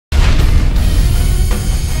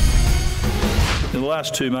the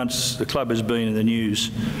last 2 months, the club has been in the news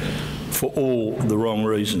for all the wrong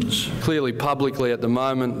reasons. Clearly, publicly at the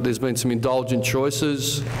moment, there's been some indulgent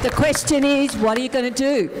choices. The question is, what are you going to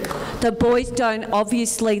do? The boys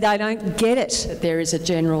obviously they don't get it. There is a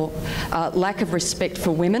general lack of respect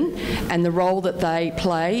for women and the role that they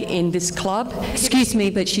play in this club. Excuse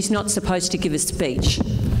me, but she's not supposed to give a speech.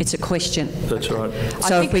 It's a question. That's right.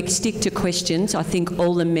 So if we stick to questions, I think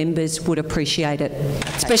all the members would appreciate it,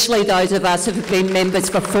 especially those of us who have been members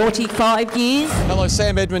for 45 years. Hello,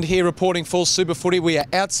 Sam Edmund here reporting for Super Footy. We are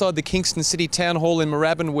outside the Kingston City Town Hall in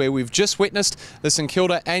Moorabbin, where we've just witnessed the St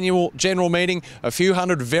Kilda annual general meeting. A few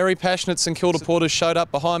hundred very passionate St Kilda porters showed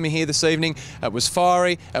up behind me here this evening. It was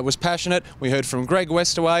fiery, it was passionate. We heard from Greg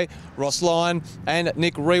Westaway, Ross Lyon and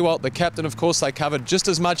Nick Riewoldt, the captain. Of course, they covered just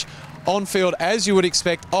as much on-field as you would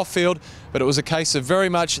expect off-field, but it was a case of very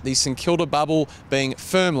much the St Kilda bubble being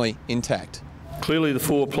firmly intact. Clearly, the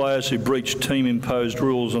 4 players who breached team-imposed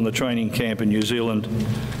rules on the training camp in New Zealand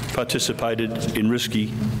participated in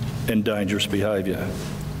risky and dangerous behaviour.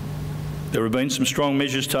 There have been some strong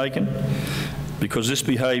measures taken because this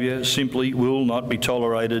behaviour simply will not be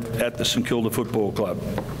tolerated at the St Kilda Football Club.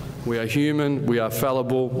 We are human, we are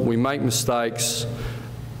fallible, we make mistakes,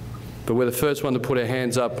 but we're the first one to put our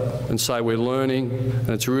hands up and say we're learning, and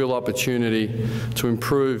it's a real opportunity to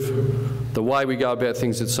improve the way we go about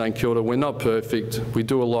things at St Kilda. We're not perfect, we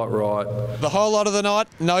do a lot right. The highlight of the night,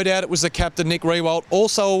 no doubt it was the captain, Nick Riewoldt,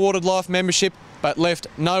 also awarded life membership, but left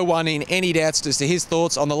no one in any doubts as to his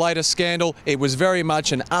thoughts on the latest scandal. It was very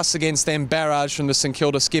much an us against them barrage from the St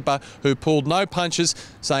Kilda skipper, who pulled no punches,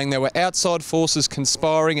 saying there were outside forces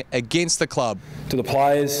conspiring against the club. To the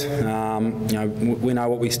players, we know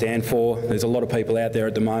what we stand for. There's a lot of people out there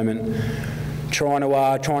at the moment trying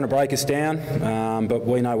to break us down, but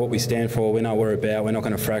we know what we stand for. We know what we're about. We're not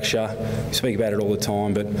going to fracture. We speak about it all the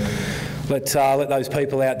time, but let those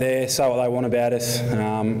people out there say what they want about us.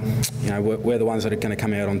 We're the ones that are going to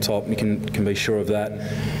come out on top. You can be sure of that.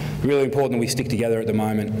 Really important that we stick together at the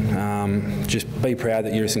moment. Just be proud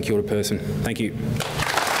that you're a St Kilda person. Thank you.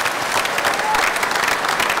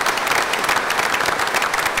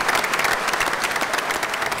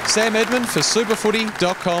 Sam Edmund for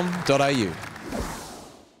superfooty.com.au.